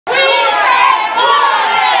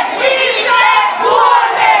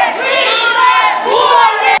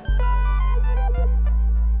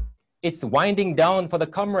It's winding down for the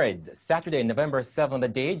comrades. Saturday, November 7th, the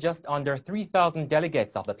day just under 3,000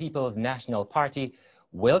 delegates of the People's National Party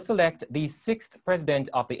will select the 6th president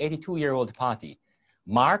of the 82-year-old party.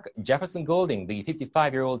 Mark Jefferson Golding, the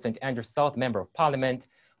 55-year-old St. Andrew South Member of Parliament,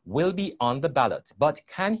 will be on the ballot. But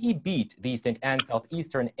can he beat the St. Anne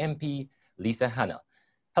Southeastern MP, Lisa Hanna?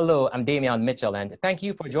 Hello, I'm Damian Mitchell, and thank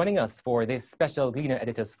you for joining us for this special Gleaner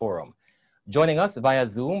Editors Forum. Joining us via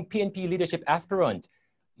Zoom, PNP leadership aspirant,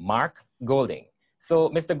 Mark Golding. So,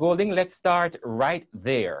 Mr. Golding, let's start right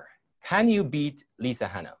there. Can you beat Lisa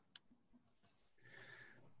Hanna?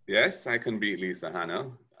 Yes, I can beat Lisa Hanna.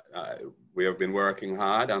 We have been working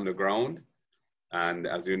hard on the ground. And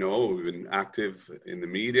as you know, we've been active in the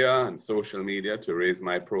media and social media to raise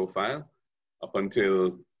my profile. Up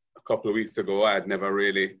until a couple of weeks ago, I had never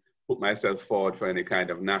really put myself forward for any kind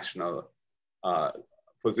of national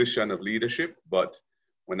position of leadership. But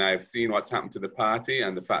when I've seen what's happened to the party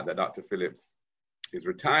and the fact that Dr. Phillips is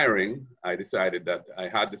retiring, I decided that I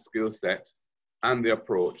had the skill set and the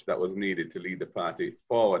approach that was needed to lead the party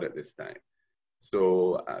forward at this time.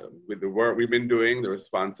 So with the work we've been doing, the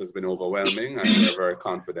response has been overwhelming, and we're very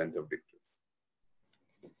confident of victory.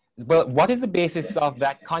 Well, what is the basis of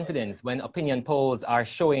that confidence when opinion polls are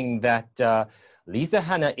showing that Lisa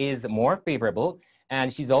Hanna is more favorable,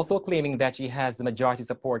 and she's also claiming that she has the majority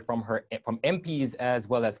support from MPs as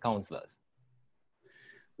well as councillors?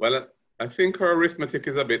 Well, I think her arithmetic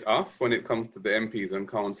is a bit off when it comes to the MPs and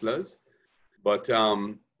councillors. But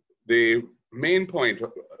the main point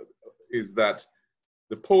is that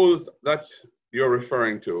the polls that you're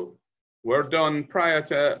referring to were done prior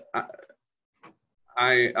to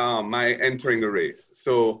my entering the race.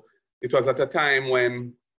 So it was at a time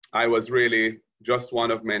when I was really just one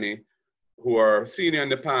of many who are senior in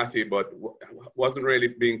the party, but wasn't really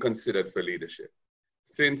being considered for leadership.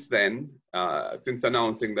 Since then, since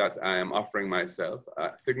announcing that I am offering myself,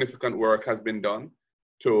 significant work has been done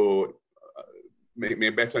to make me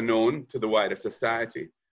better known to the wider society.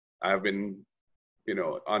 I've been,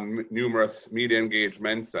 on numerous media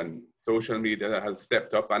engagements, and social media has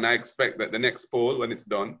stepped up, and I expect that the next poll, when it's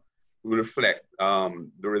done, will reflect the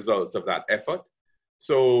results of that effort.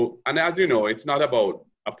 So, and as you know, it's not about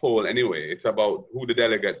a poll anyway, it's about who the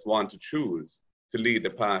delegates want to choose to lead the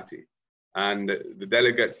party. And the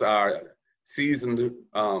delegates are seasoned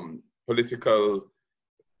political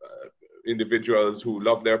individuals who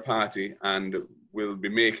love their party and will be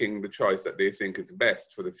making the choice that they think is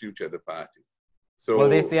best for the future of the party. So, well,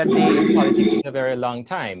 they say a day in politics is a very long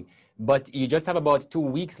time, but you just have about 2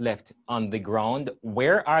 weeks left on the ground.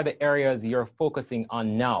 Where are the areas you're focusing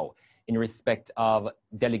on now in respect of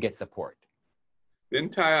delegate support? The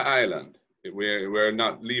entire island. We're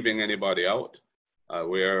not leaving anybody out.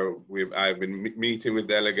 I've been meeting with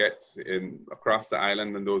delegates across the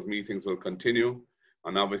island, and those meetings will continue,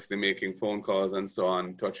 and obviously making phone calls and so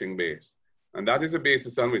on, touching base. And that is a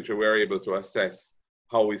basis on which we're able to assess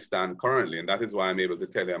how we stand currently. And that is why I'm able to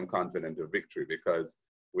tell you I'm confident of victory, because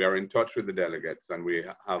we are in touch with the delegates and we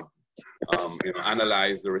have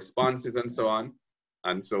analyzed the responses and so on.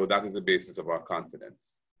 And so that is the basis of our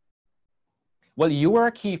confidence. Well, you were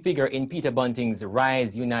a key figure in Peter Bunting's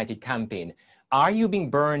Rise United campaign. Are you being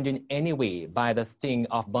burned in any way by the sting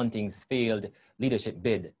of Bunting's failed leadership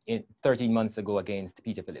bid 13 months ago against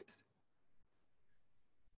Peter Phillips?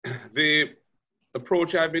 The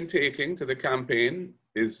approach I've been taking to the campaign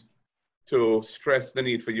is to stress the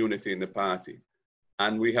need for unity in the party.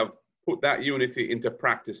 And we have put that unity into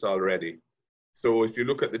practice already. So if you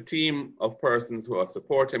look at the team of persons who are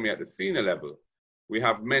supporting me at the senior level, we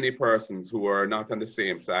have many persons who are not on the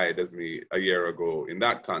same side as me a year ago in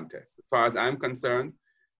that contest. As far as I'm concerned,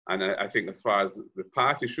 and I think as far as the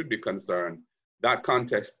party should be concerned, that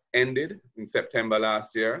contest ended in September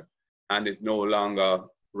last year and is no longer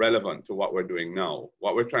relevant to what we're doing now.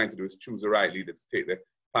 What we're trying to do is choose the right leader to take the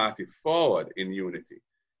party forward in unity.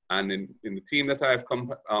 And in the team that I've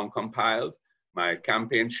compiled, my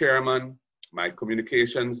campaign chairman, my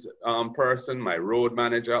communications person, my road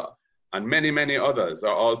manager, and many, many others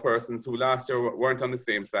are all persons who last year weren't on the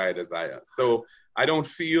same side as I am. So I don't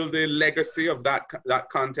feel the legacy of that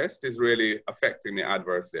contest is really affecting me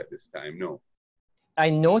adversely at this time, no. I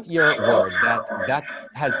note your word that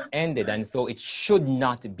has ended, and so it should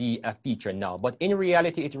not be a feature now. But in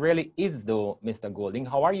reality, it really is, though, Mr. Golding.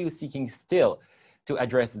 How are you seeking still to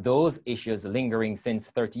address those issues lingering since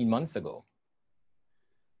 13 months ago?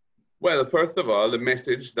 Well, first of all, the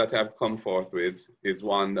message that I've come forth with is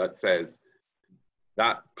one that says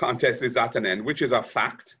that contest is at an end, which is a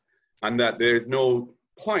fact, and that there is no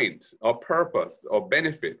point or purpose or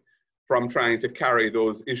benefit from trying to carry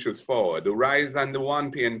those issues forward. The rise and the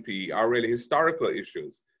one PNP are really historical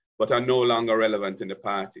issues, but are no longer relevant in the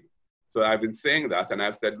party. So I've been saying that, and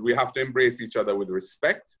I've said we have to embrace each other with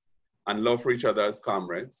respect and love for each other as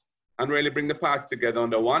comrades, and really bring the party together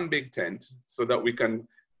under one big tent so that we can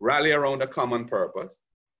rally around a common purpose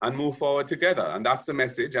and move forward together. And that's the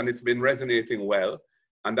message, and it's been resonating well.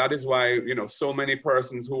 And that is why, you know, so many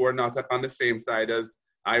persons who were not on the same side as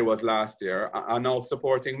I was last year are now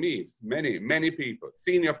supporting me. Many people,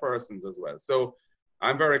 senior persons as well. So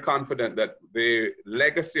I'm very confident that the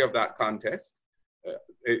legacy of that contest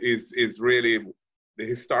is really the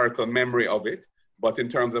historical memory of it. But in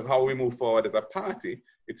terms of how we move forward as a party,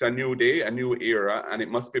 it's a new day, a new era, and it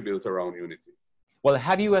must be built around unity. Well,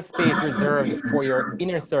 have you a space reserved for your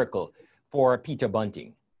inner circle for Peter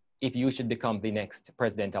Bunting, if you should become the next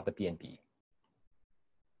president of the PNP?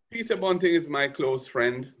 Peter Bunting is my close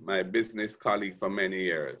friend, my business colleague for many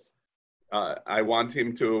years. I want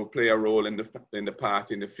him to play a role in the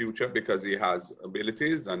party in the future because he has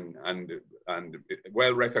abilities and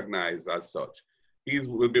well recognized as such. He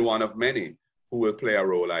will be one of many who will play a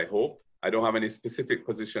role, I hope. I don't have any specific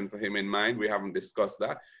position for him in mind. We haven't discussed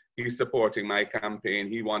that. He's supporting my campaign.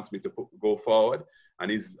 He wants me to go forward,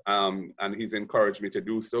 and he's encouraged me to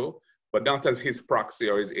do so, but not as his proxy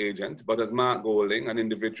or his agent, but as Mark Golding, an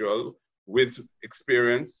individual with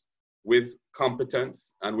experience, with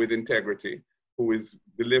competence, and with integrity, who is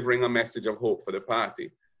delivering a message of hope for the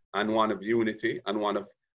party, and one of unity, and one of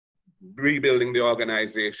rebuilding the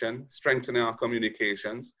organization, strengthening our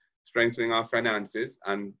communications, strengthening our finances,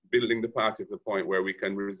 and building the party to the point where we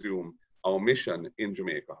can resume our mission in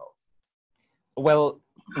Jamaica House. Well,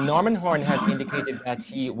 Norman Horn has indicated that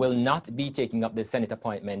he will not be taking up the Senate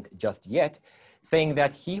appointment just yet, saying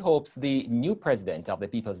that he hopes the new president of the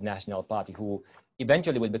People's National Party, who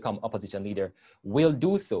eventually will become opposition leader, will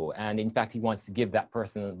do so. And in fact, he wants to give that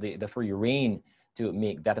person the free rein to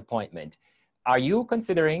make that appointment. Are you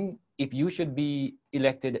considering, if you should be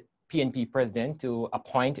elected PNP president, to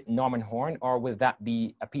appoint Norman Horn, or will that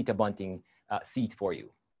be a Peter Bunting seat for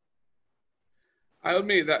you? I'll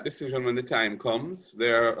make that decision when the time comes.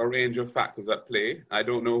 There are a range of factors at play. I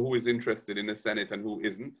don't know who is interested in the Senate and who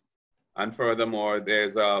isn't. And furthermore,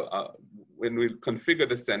 there's when we configure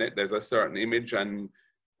the Senate, there's a certain image and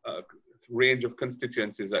range of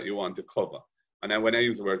constituencies that you want to cover. And when I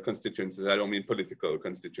use the word constituencies, I don't mean political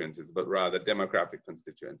constituencies, but rather demographic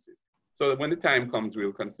constituencies. So when the time comes,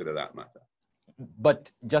 we'll consider that matter.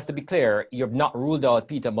 But just to be clear, you've not ruled out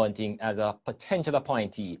Peter Bunting as a potential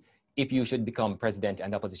appointee if you should become president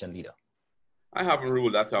and opposition leader? I haven't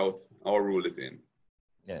ruled that out or ruled it in.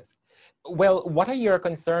 Yes. Well, what are your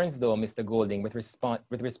concerns, though, Mr. Golding, with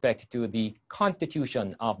respect to the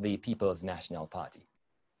constitution of the People's National Party?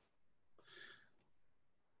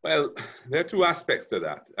 Well, there are two aspects to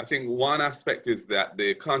that. I think one aspect is that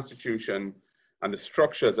the constitution and the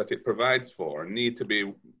structures that it provides for need to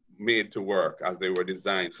be made to work as they were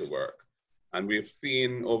designed to work. And we've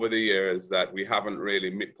seen over the years that we haven't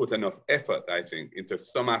really put enough effort, I think, into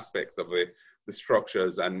some aspects of the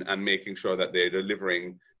structures and making sure that they're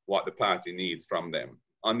delivering what the party needs from them.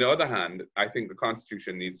 On the other hand, I think the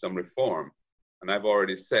Constitution needs some reform. And I've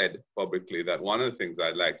already said publicly that one of the things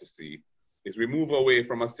I'd like to see is we move away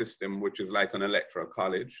from a system which is like an electoral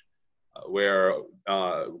college, where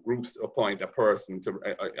groups appoint a person,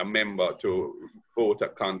 a member to vote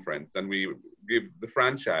at conference, and we give the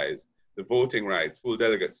franchise, the voting rights, full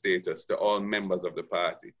delegate status to all members of the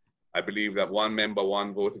party. I believe that one member,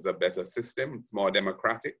 one vote is a better system. It's more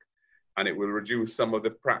democratic, and it will reduce some of the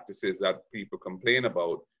practices that people complain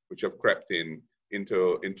about, which have crept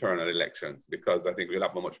into internal elections, because I think we'll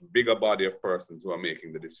have a much bigger body of persons who are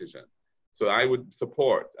making the decision. So I would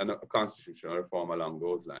support a constitutional reform along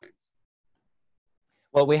those lines.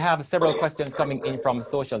 Well, we have several questions coming in from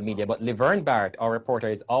social media, but Laverne Barrett, our reporter,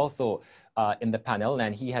 is also in the panel,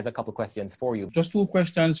 and he has a couple questions for you. Just two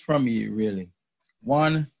questions from me, really.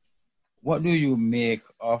 One, what do you make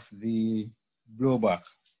of the blowback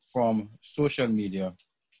from social media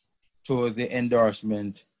to the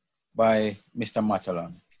endorsement by Mr.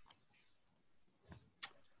 Matalon?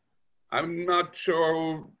 I'm not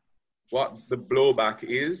sure what the blowback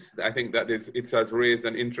is. I think that it has raised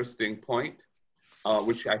an interesting point,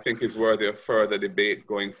 which I think is worthy of further debate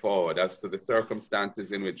going forward as to the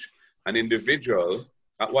circumstances in which an individual,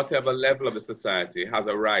 at whatever level of the society, has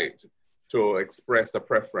a right to express a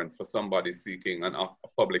preference for somebody seeking a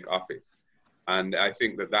public office. And I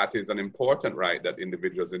think that that is an important right that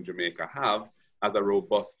individuals in Jamaica have as a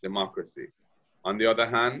robust democracy. On the other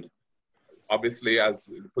hand, obviously, as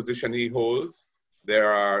the position he holds,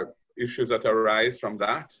 there are issues that arise from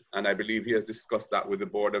that. And I believe he has discussed that with the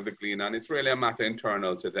board of the Gleaner, and it's really a matter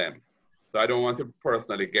internal to them. So I don't want to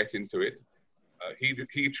personally get into it.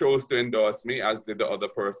 He chose to endorse me, as did the other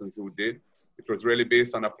persons who did. It was really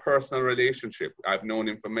based on a personal relationship. I've known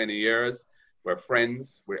him for many years. We're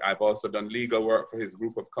friends. I've also done legal work for his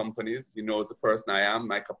group of companies. He knows the person I am,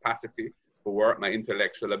 my capacity for work, my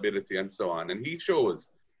intellectual ability, and so on. And he chose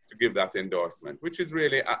to give that endorsement, which is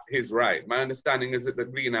really his right. My understanding is that the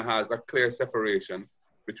Gleaner has a clear separation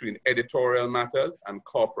between editorial matters and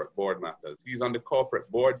corporate board matters. He's on the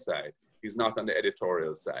corporate board side. He's not on the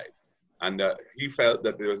editorial side. And he felt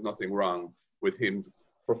that there was nothing wrong with him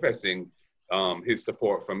professing his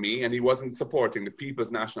support for me, and he wasn't supporting the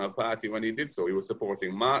People's National Party when he did so. He was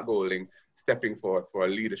supporting Mark Golding stepping forth for a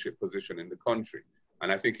leadership position in the country.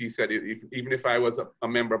 And I think he said even if I was a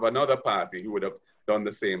member of another party, he would have done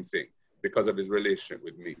the same thing because of his relationship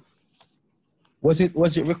with me. Was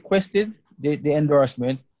it requested, the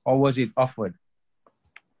endorsement, or was it offered?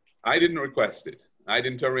 I didn't request it. I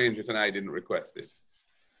didn't arrange it, and I didn't request it.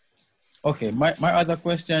 Okay, my other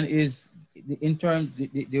question is, in terms,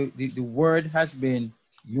 the word has been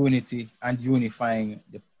unity and unifying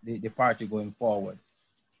the party going forward.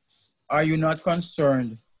 Are you not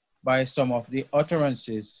concerned by some of the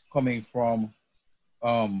utterances coming from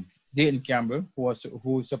Dayton Campbell,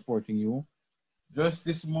 who is supporting you? Just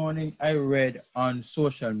this morning, I read on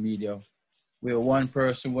social media where one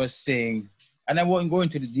person was saying, and I won't go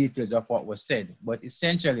into the details of what was said, but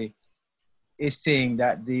essentially is saying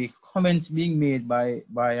that the comments being made by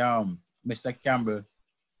Mr. Campbell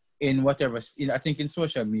in whatever, I think in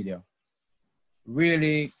social media,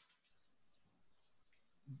 really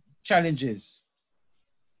challenges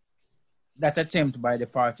that attempt by the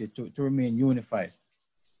party to remain unified.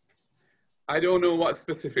 I don't know what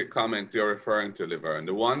specific comments you're referring to, Laverne.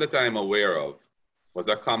 The one that I'm aware of was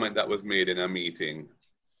a comment that was made in a meeting,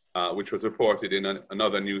 which was reported in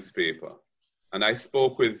another newspaper. And I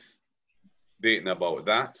spoke with Dayton about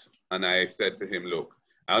that, and I said to him, look,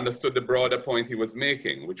 I understood the broader point he was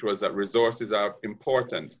making, which was that resources are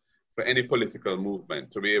important for any political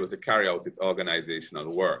movement to be able to carry out its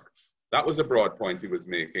organizational work. That was a broad point he was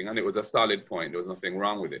making, and it was a solid point. There was nothing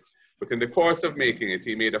wrong with it. But in the course of making it,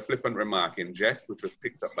 he made a flippant remark in jest, which was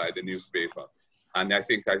picked up by the newspaper. And I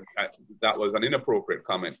think that was an inappropriate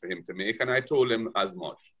comment for him to make, and I told him as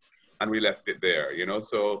much. And we left it there, you know.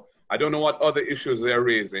 So I don't know what other issues they're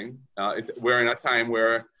raising. We're in a time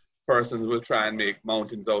where persons will try and make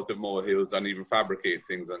mountains out of molehills and even fabricate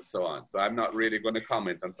things and so on. So I'm not really going to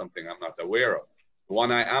comment on something I'm not aware of. The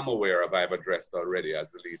one I am aware of, I've addressed already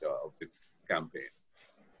as the leader of this campaign.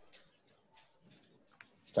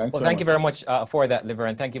 Thank you very much for that, Liver,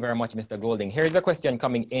 and thank you very much, Mr. Golding. Here's a question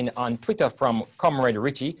coming in on Twitter from Comrade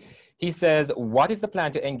Richie. He says, what is the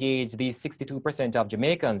plan to engage these 62% of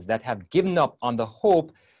Jamaicans that have given up on the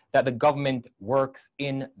hope that the government works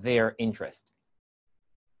in their interest?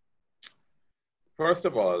 First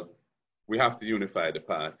of all, we have to unify the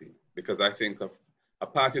party, because I think of a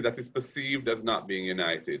party that is perceived as not being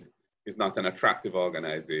united is not an attractive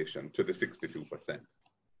organization to the 62%.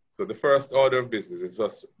 So the first order of business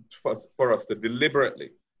is for us to deliberately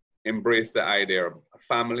embrace the idea of a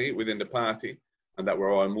family within the party and that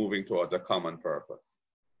we're all moving towards a common purpose.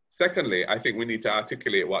 Secondly, I think we need to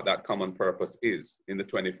articulate what that common purpose is in the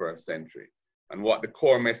 21st century and what the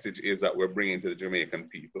core message is that we're bringing to the Jamaican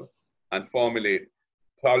people, and formulate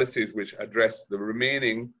policies which address the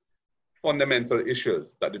remaining fundamental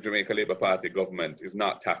issues that the Jamaica Labour Party government is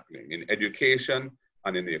not tackling in education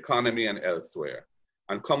and in the economy and elsewhere,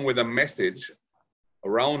 and come with a message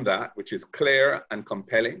around that which is clear and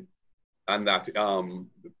compelling, and that the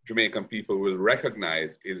Jamaican people will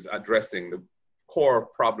recognize is addressing the core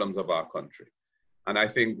problems of our country. And I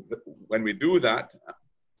think that when we do that,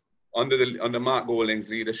 under Mark Golding's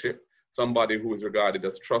leadership, somebody who is regarded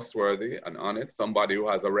as trustworthy and honest, somebody who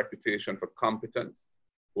has a reputation for competence,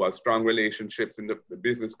 who has strong relationships in the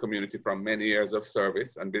business community from many years of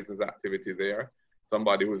service and business activity there,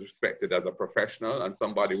 somebody who is respected as a professional, and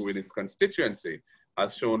somebody who in his constituency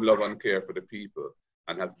has shown love and care for the people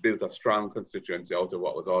and has built a strong constituency out of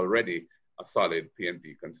what was already a solid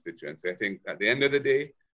PNP constituency. I think at the end of the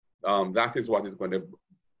day, that is what is going to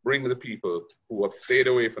bring the people who have stayed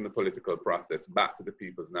away from the political process back to the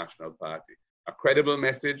People's National Party. A credible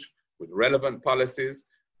message with relevant policies,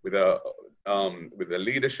 with a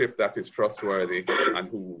leadership that is trustworthy and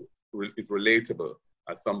who is relatable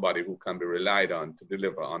as somebody who can be relied on to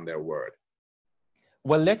deliver on their word.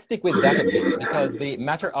 Well, let's stick with that a bit, because the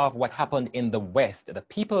matter of what happened in the West, the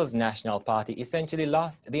People's National Party essentially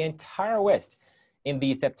lost the entire West in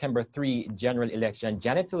the September 3 general election.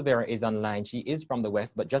 Janet Silvera is online. She is from the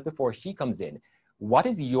West, but just before she comes in, what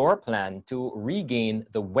is your plan to regain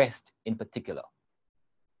the West in particular?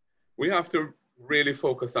 We have to really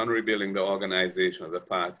focus on rebuilding the organization of the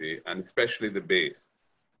party, and especially the base.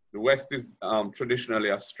 The West is traditionally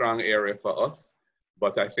a strong area for us,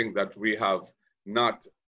 but I think that we have not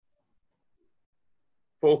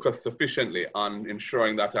focused sufficiently on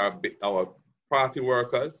ensuring that our party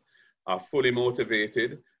workers are fully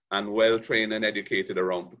motivated and well-trained and educated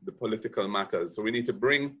around the political matters. So we need to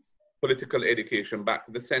bring political education back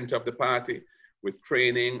to the center of the party with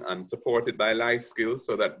training and supported by life skills,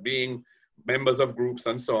 so that being members of groups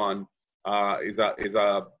and so on is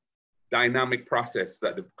a dynamic process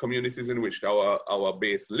that the communities in which our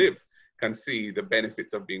base live can see the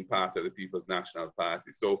benefits of being part of the People's National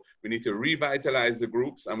Party. So we need to revitalize the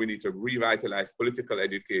groups, and we need to revitalize political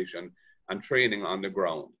education and training on the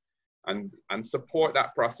ground, and support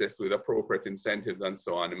that process with appropriate incentives and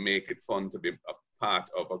so on, and make it fun to be a part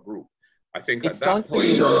of a group. I think it sounds to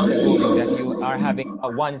me, though, Mr. Golding, that you are having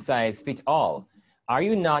a one-size-fits-all. Are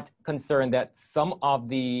you not concerned that some of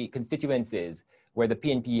the constituencies where the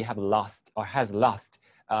PNP have lost or has lost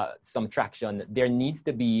some traction, there needs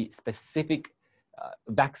to be specific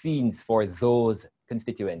vaccines for those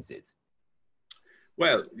constituencies?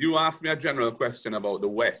 Well, you asked me a general question about the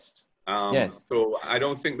West. Yes. So I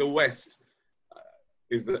don't think the West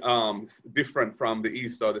is different from the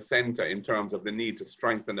East or the center in terms of the need to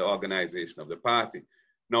strengthen the organization of the party.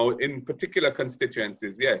 Now, in particular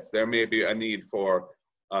constituencies, yes, there may be a need for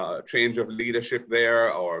change of leadership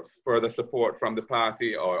there, or further support from the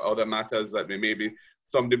party, or other matters that may be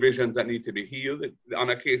some divisions that need to be healed. On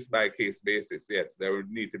a case-by-case basis, yes, there would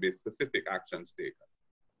need to be specific actions taken.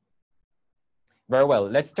 Very well.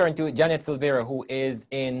 Let's turn to Janet Silvera, who is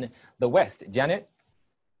in the West. Janet?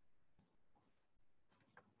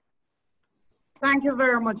 Thank you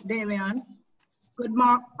very much, Damian. Good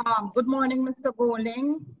morning, Mr.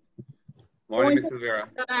 Golding. Morning, Ms. Silvera.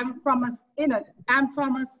 I'm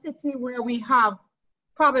from a city where we have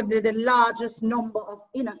probably the largest number of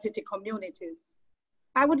inner city communities.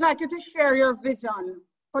 I would like you to share your vision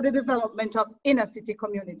for the development of inner city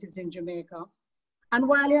communities in Jamaica. And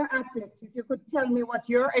while you're at it, if you could tell me what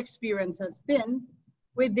your experience has been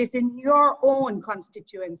with this in your own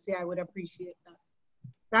constituency, I would appreciate that.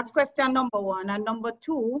 That's question number one. And number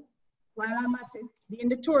two, while I'm at it, being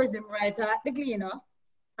the tourism writer at the Gleaner,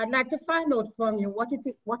 I'd like to find out from you what is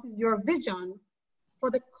your vision for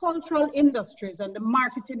the cultural industries and the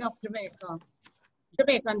marketing of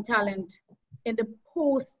Jamaican talent in the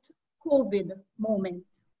post-COVID moment.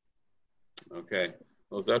 Okay,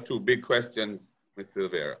 those are two big questions, Ms.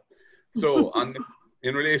 Silvera. So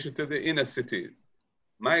in relation to the inner cities,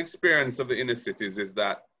 my experience of the inner cities is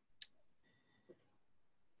that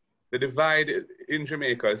the divide in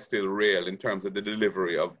Jamaica is still real in terms of the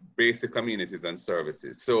delivery of basic amenities and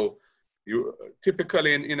services. So you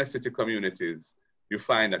typically in inner city communities, you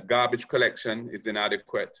find that garbage collection is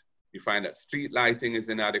inadequate. You find that street lighting is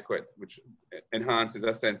inadequate, which enhances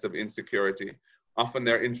a sense of insecurity. Often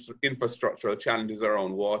there are infrastructural challenges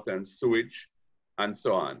around water and sewage and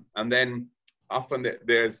so on. And then often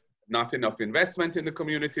there's not enough investment in the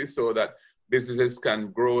community so that businesses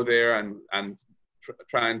can grow there and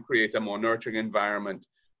try and create a more nurturing environment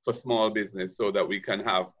for small business so that we can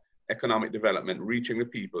have economic development reaching the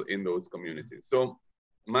people in those communities. So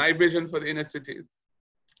my vision for the inner cities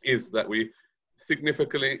is that we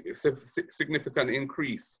significantly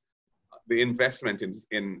increase the investment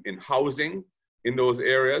in housing in those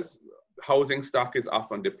areas. Housing stock is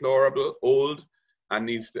often deplorable, old, and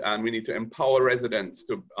we need to empower residents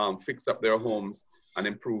to fix up their homes and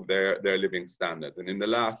improve their living standards. And in the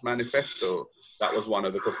last manifesto, that was one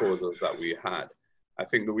of the proposals that we had. I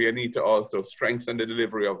think that we need to also strengthen the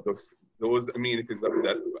delivery of those amenities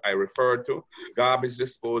that I referred to, garbage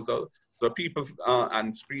disposal, so people,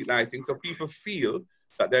 and street lighting, so people feel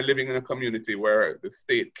that they're living in a community where the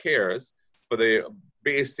state cares for the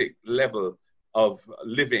basic level of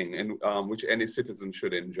living in which any citizen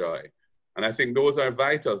should enjoy. And I think those are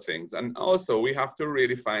vital things. And also we have to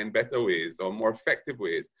really find better ways or more effective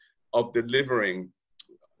ways of delivering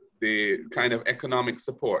the kind of economic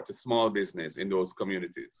support to small business in those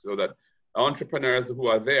communities so that entrepreneurs who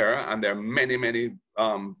are there, and there are many, many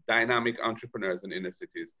dynamic entrepreneurs in inner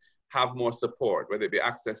cities, have more support, whether it be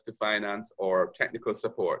access to finance or technical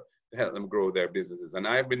support to help them grow their businesses. And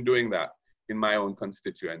I've been doing that in my own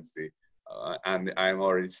constituency, and I'm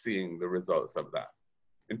already seeing the results of that.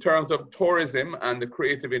 In terms of tourism and the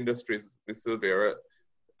creative industries, Ms. Silvera,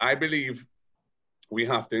 I believe we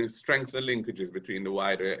have to strengthen linkages between the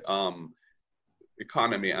wider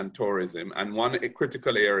economy and tourism. And one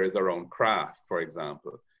critical area is around craft, for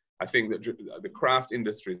example. I think that the craft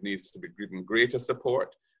industry needs to be given greater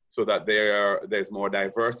support so that there's more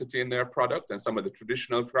diversity in their product, and some of the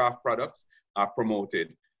traditional craft products are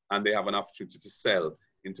promoted and they have an opportunity to sell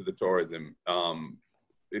into the tourism,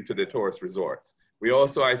 into the tourist resorts. We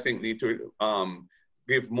also, I think, need to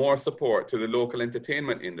give more support to the local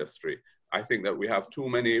entertainment industry. I think that we have too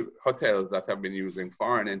many hotels that have been using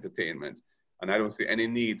foreign entertainment, and I don't see any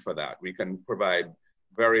need for that. We can provide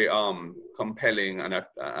very compelling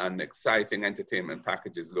and exciting entertainment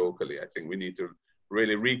packages locally. I think we need to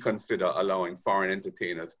really reconsider allowing foreign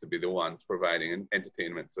entertainers to be the ones providing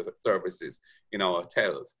entertainment services in our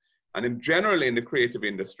hotels. And generally in the creative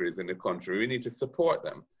industries in the country, we need to support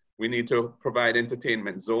them. We need to provide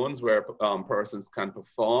entertainment zones where persons can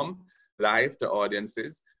perform live to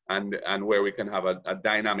audiences, and where we can have a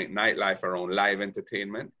dynamic nightlife around live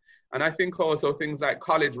entertainment. And I think also things like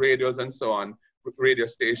college radios and so on, radio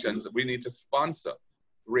stations, we need to sponsor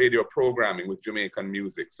radio programming with Jamaican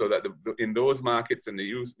music so that in those markets in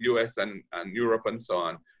the US and Europe and so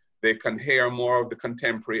on, they can hear more of the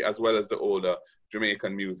contemporary as well as the older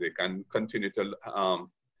Jamaican music and continue to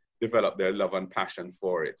develop their love and passion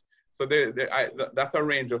for it. So that's a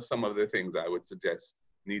range of some of the things I would suggest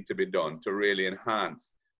need to be done to really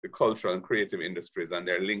enhance the cultural and creative industries and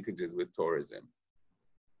their linkages with tourism.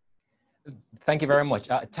 Thank you very much.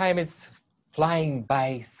 Time is flying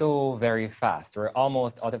by so very fast. We're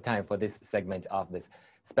almost out of time for this segment of this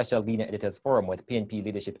special Gleaner Editors Forum with PNP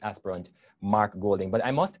leadership aspirant Mark Golding. But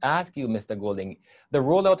I must ask you, Mr. Golding, the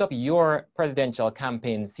rollout of your presidential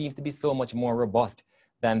campaign seems to be so much more robust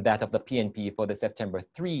than that of the PNP for the September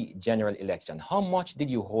 3 general election. How much did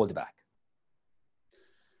you hold back?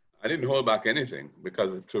 I didn't hold back anything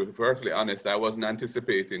because, to be perfectly honest, I wasn't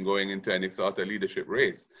anticipating going into any sort of leadership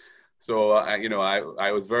race. So,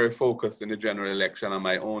 I was very focused in the general election on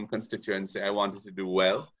my own constituency. I wanted to do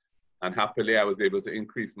well. And happily, I was able to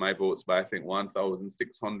increase my votes by, I think,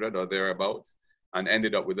 1,600 or thereabouts, and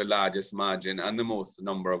ended up with the largest margin and the most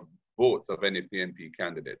number of votes of any PNP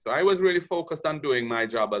candidate. So I was really focused on doing my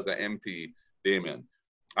job as an MP, Damien.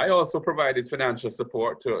 I also provided financial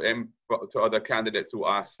support to other candidates who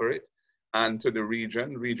asked for it, and to the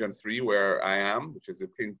Region 3 where I am, which is the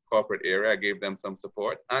King corporate area. I gave them some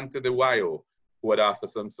support, and to the YO, who had asked for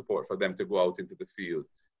some support for them to go out into the field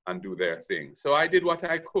and do their thing. So I did what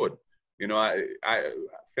I could. You know,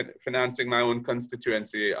 financing my own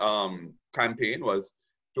constituency campaign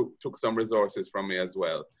took some resources from me as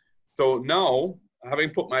well. So now,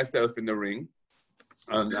 having put myself in the ring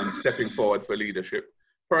and stepping forward for leadership,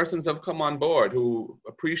 persons have come on board who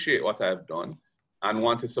appreciate what I've done and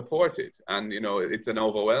want to support it. And, it's an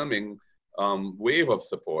overwhelming wave of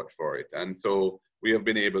support for it. And so we have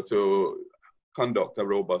been able to conduct a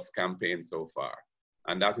robust campaign so far.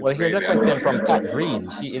 And that is well, here's a question from Pat Green.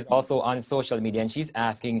 She is also on social media, and she's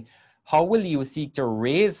asking, how will you seek to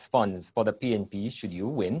raise funds for the PNP should you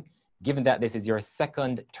win, given that this is your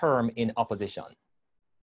second term in opposition?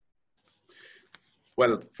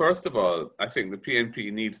 Well, first of all, I think the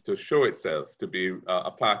PNP needs to show itself to be a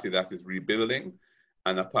party that is rebuilding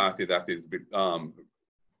and a party that is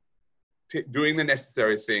doing the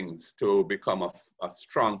necessary things to become a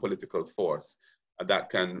strong political force that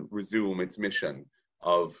can resume its mission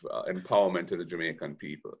of empowerment to the Jamaican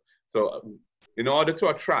people. So in order to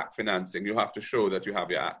attract financing, you have to show that you have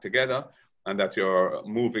your act together and that you're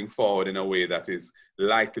moving forward in a way that is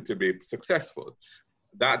likely to be successful.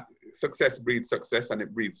 That success breeds success, and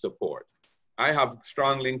it breeds support. I have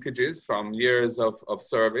strong linkages from years of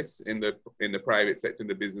service in the private sector, in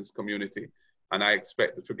the business community, and I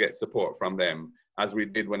expect to get support from them as we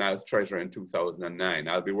did when I was treasurer in 2009.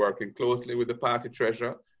 I'll be working closely with the party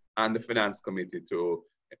treasurer and the finance committee to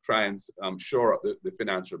try and shore up the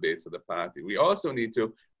financial base of the party. We also need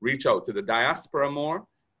to reach out to the diaspora more.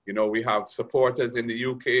 We have supporters in the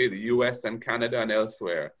UK, the US, and Canada, and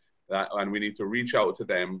elsewhere. And we need to reach out to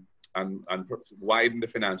them and widen the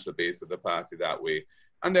financial base of the party that way.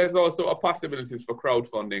 And there's also possibilities for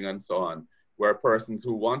crowdfunding and so on, where persons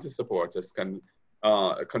who want to support us can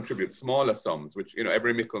contribute smaller sums, which,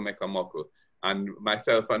 every mickle make a muckle. And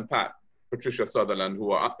myself and Patricia Sutherland,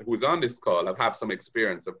 who's on this call, have some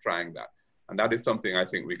experience of trying that. And that is something I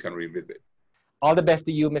think we can revisit. All the best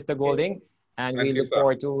to you, Mr. Golding. And we look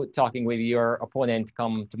forward to talking with your opponent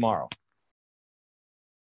come tomorrow.